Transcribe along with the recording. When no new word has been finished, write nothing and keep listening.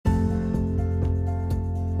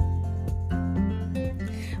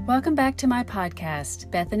Welcome back to my podcast,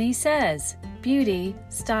 Bethany Says, Beauty,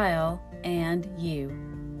 Style, and You.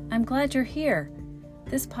 I'm glad you're here.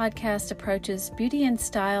 This podcast approaches beauty and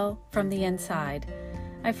style from the inside.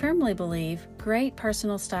 I firmly believe great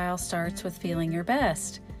personal style starts with feeling your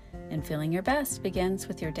best, and feeling your best begins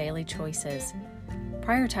with your daily choices.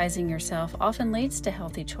 Prioritizing yourself often leads to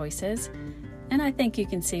healthy choices, and I think you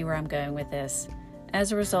can see where I'm going with this.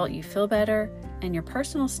 As a result, you feel better, and your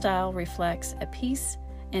personal style reflects a peace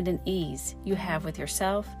and an ease you have with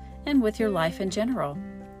yourself and with your life in general.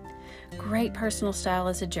 Great personal style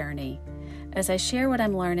is a journey. As I share what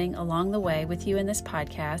I'm learning along the way with you in this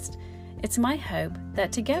podcast, it's my hope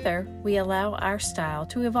that together we allow our style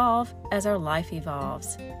to evolve as our life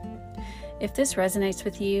evolves. If this resonates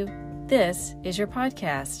with you, this is your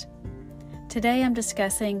podcast. Today I'm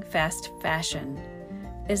discussing fast fashion.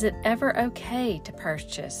 Is it ever okay to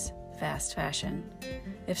purchase fast fashion?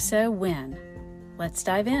 If so, when? Let's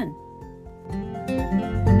dive in.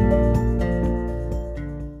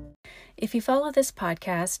 If you follow this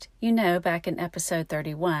podcast, you know back in episode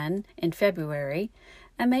 31 in February,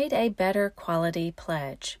 I made a better quality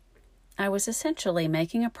pledge. I was essentially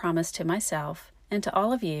making a promise to myself and to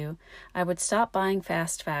all of you I would stop buying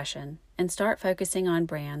fast fashion and start focusing on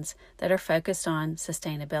brands that are focused on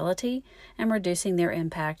sustainability and reducing their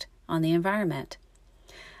impact on the environment.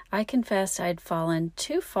 I confessed I'd fallen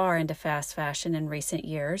too far into fast fashion in recent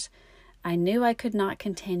years. I knew I could not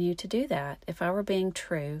continue to do that if I were being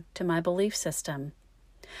true to my belief system.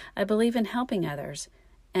 I believe in helping others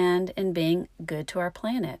and in being good to our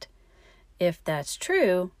planet. If that's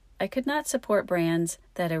true, I could not support brands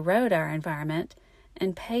that erode our environment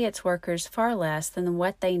and pay its workers far less than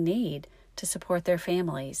what they need to support their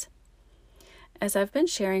families. As I've been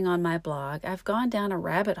sharing on my blog, I've gone down a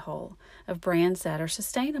rabbit hole of brands that are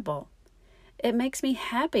sustainable. It makes me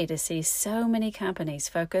happy to see so many companies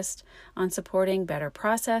focused on supporting better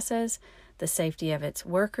processes, the safety of its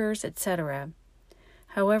workers, etc.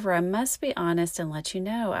 However, I must be honest and let you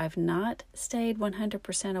know I've not stayed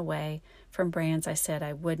 100% away from brands I said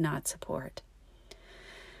I would not support.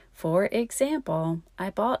 For example, I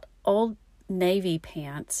bought Old Navy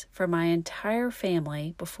pants for my entire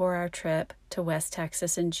family before our trip to West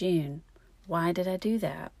Texas in June. Why did I do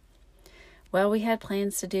that? Well, we had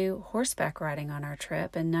plans to do horseback riding on our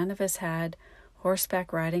trip, and none of us had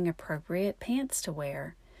horseback riding appropriate pants to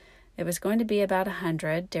wear. It was going to be about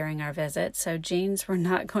 100 during our visit, so jeans were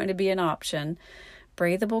not going to be an option.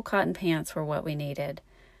 Breathable cotton pants were what we needed.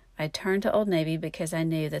 I turned to Old Navy because I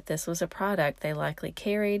knew that this was a product they likely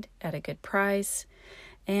carried at a good price,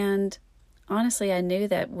 and honestly, I knew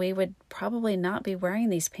that we would probably not be wearing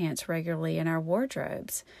these pants regularly in our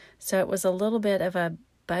wardrobes, so it was a little bit of a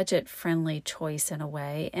budget-friendly choice in a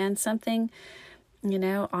way, and something,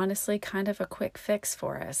 honestly, kind of a quick fix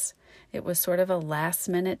for us. It was sort of a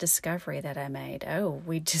last-minute discovery that I made. Oh,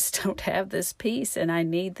 we just don't have this piece, and I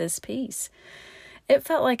need this piece. It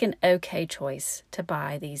felt like an okay choice to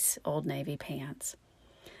buy these Old Navy pants.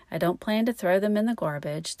 I don't plan to throw them in the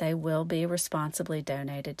garbage. They will be responsibly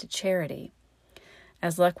donated to charity.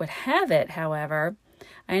 As luck would have it, however,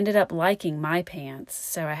 I ended up liking my pants,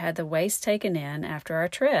 so I had the waist taken in after our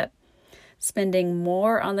trip, spending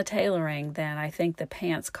more on the tailoring than I think the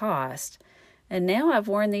pants cost. And now I've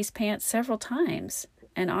worn these pants several times,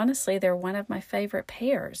 and honestly, they're one of my favorite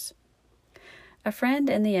pairs. A friend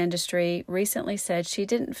in the industry recently said she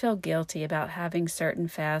didn't feel guilty about having certain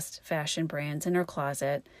fast fashion brands in her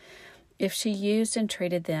closet if she used and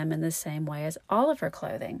treated them in the same way as all of her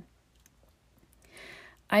clothing.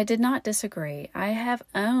 I did not disagree. I have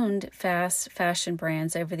owned fast fashion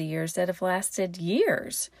brands over the years that have lasted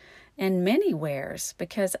years and many wears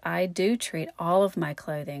because I do treat all of my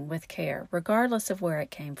clothing with care, regardless of where it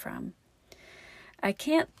came from. I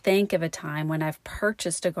can't think of a time when I've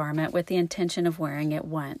purchased a garment with the intention of wearing it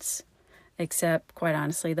once, except, quite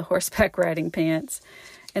honestly, the horseback riding pants.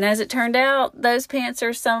 And as it turned out, those pants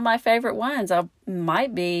are some of my favorite ones. I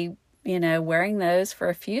might be wearing those for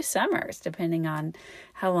a few summers, depending on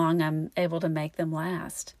how long I'm able to make them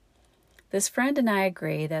last. This friend and I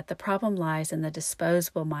agree that the problem lies in the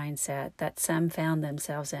disposable mindset that some found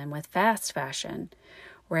themselves in with fast fashion.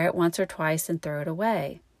 Wear it once or twice and throw it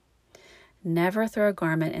away. Never throw a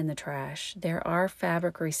garment in the trash. There are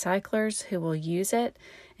fabric recyclers who will use it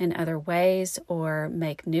in other ways or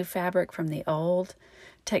make new fabric from the old.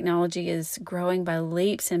 Technology is growing by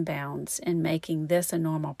leaps and bounds in making this a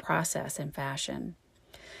normal process in fashion.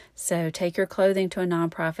 So take your clothing to a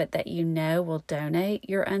nonprofit that you know will donate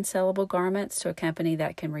your unsellable garments to a company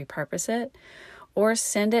that can repurpose it, or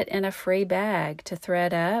send it in a free bag to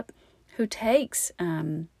thread up who takes,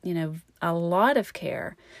 a lot of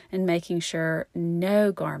care in making sure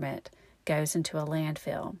no garment goes into a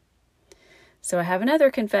landfill. So I have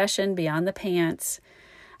another confession beyond the pants.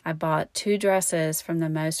 I bought 2 dresses from the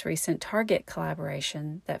most recent Target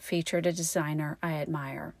collaboration that featured a designer I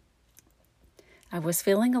admire. I was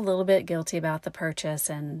feeling a little bit guilty about the purchase,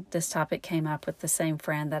 and this topic came up with the same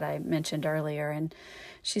friend that I mentioned earlier, and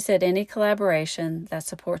she said any collaboration that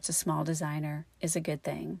supports a small designer is a good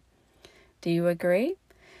thing. Do you agree?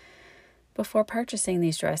 Before purchasing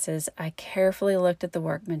these dresses, I carefully looked at the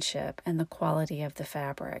workmanship and the quality of the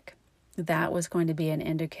fabric. That was going to be an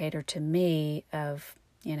indicator to me of,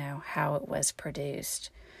 how it was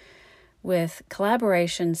produced. With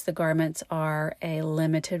collaborations, the garments are a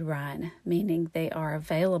limited run, meaning they are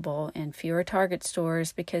available in fewer Target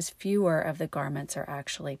stores because fewer of the garments are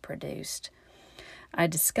actually produced. I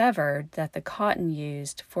discovered that the cotton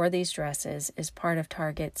used for these dresses is part of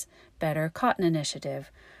Target's Better Cotton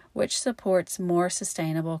Initiative, which supports more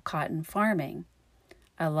sustainable cotton farming.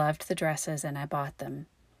 I loved the dresses and I bought them.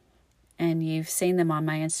 And you've seen them on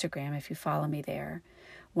my Instagram if you follow me there.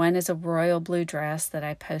 One is a royal blue dress that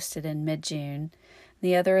I posted in mid-June.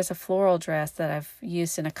 The other is a floral dress that I've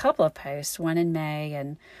used in a couple of posts, one in May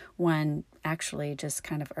and one actually just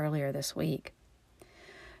kind of earlier this week.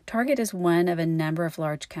 Target is one of a number of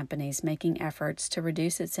large companies making efforts to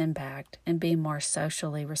reduce its impact and be more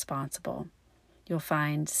socially responsible. You'll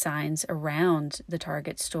find signs around the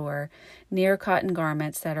Target store near cotton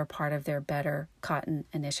garments that are part of their Better Cotton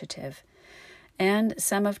Initiative. And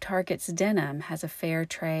some of Target's denim has a fair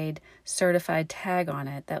trade certified tag on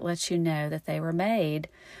it that lets you know that they were made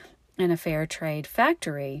in a fair trade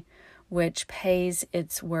factory, which pays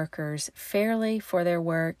its workers fairly for their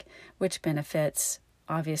work, which benefits,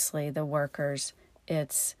 obviously, the workers,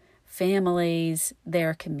 its families,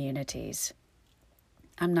 their communities.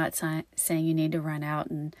 I'm not saying you need to run out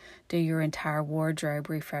and do your entire wardrobe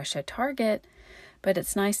refresh at Target, but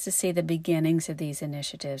it's nice to see the beginnings of these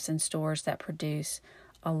initiatives in stores that produce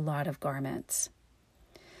a lot of garments.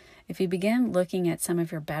 If you begin looking at some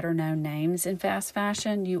of your better-known names in fast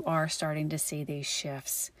fashion, you are starting to see these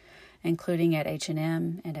shifts, including at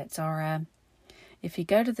H&M and at Zara. If you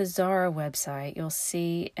go to the Zara website, you'll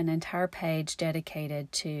see an entire page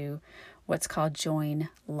dedicated to what's called Join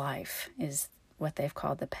Life, is what they've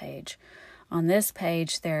called the page. On this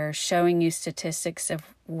page, they're showing you statistics of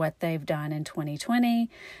what they've done in 2020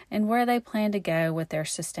 and where they plan to go with their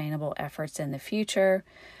sustainable efforts in the future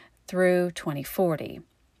through 2040.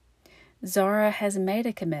 Zara has made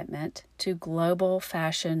a commitment to Global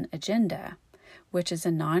Fashion Agenda, which is a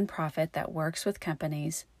nonprofit that works with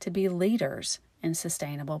companies to be leaders in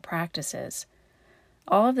sustainable practices.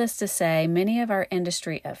 All of this to say, many of our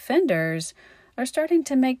industry offenders are starting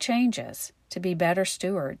to make changes to be better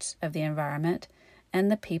stewards of the environment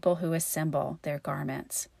and the people who assemble their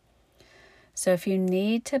garments. So if you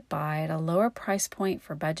need to buy at a lower price point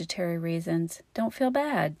for budgetary reasons, don't feel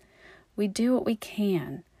bad. We do what we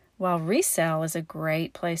can. While resale is a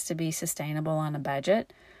great place to be sustainable on a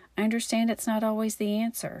budget, I understand it's not always the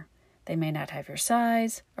answer. They may not have your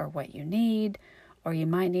size or what you need, or you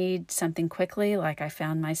might need something quickly like I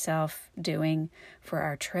found myself doing for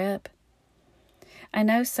our trip. I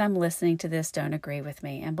know some listening to this don't agree with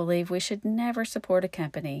me and believe we should never support a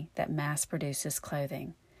company that mass produces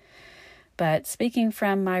clothing. But speaking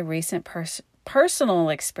from my recent personal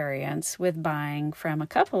experience with buying from a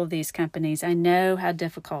couple of these companies, I know how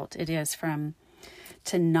difficult it is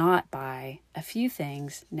to not buy a few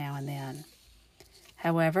things now and then.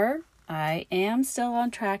 However, I am still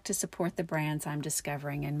on track to support the brands I'm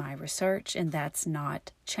discovering in my research, and that's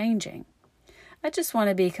not changing. I just want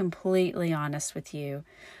to be completely honest with you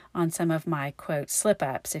on some of my, quote,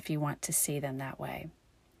 slip-ups if you want to see them that way.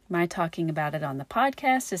 My talking about it on the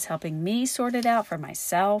podcast is helping me sort it out for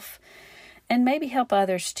myself and maybe help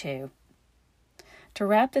others too. To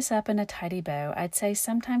wrap this up in a tidy bow, I'd say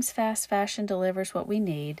sometimes fast fashion delivers what we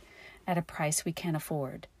need at a price we can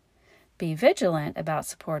afford. Be vigilant about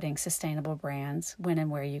supporting sustainable brands when and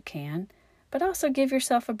where you can, but also give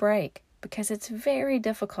yourself a break because it's very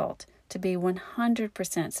difficult to be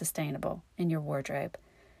 100% sustainable in your wardrobe.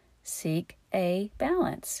 Seek a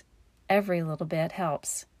balance. Every little bit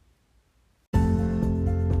helps.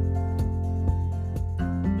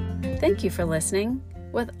 Thank you for listening.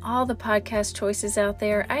 With all the podcast choices out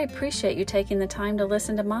there, I appreciate you taking the time to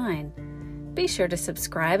listen to mine. Be sure to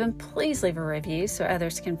subscribe and please leave a review so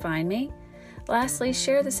others can find me. Lastly,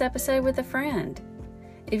 share this episode with a friend.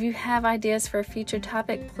 If you have ideas for a future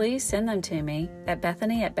topic, please send them to me at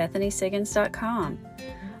bethany@bethanyshiggins.com.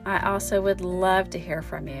 I also would love to hear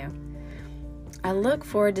from you. I look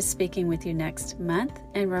forward to speaking with you next month,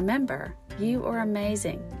 and remember, you are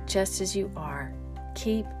amazing just as you are.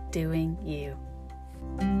 Keep doing you.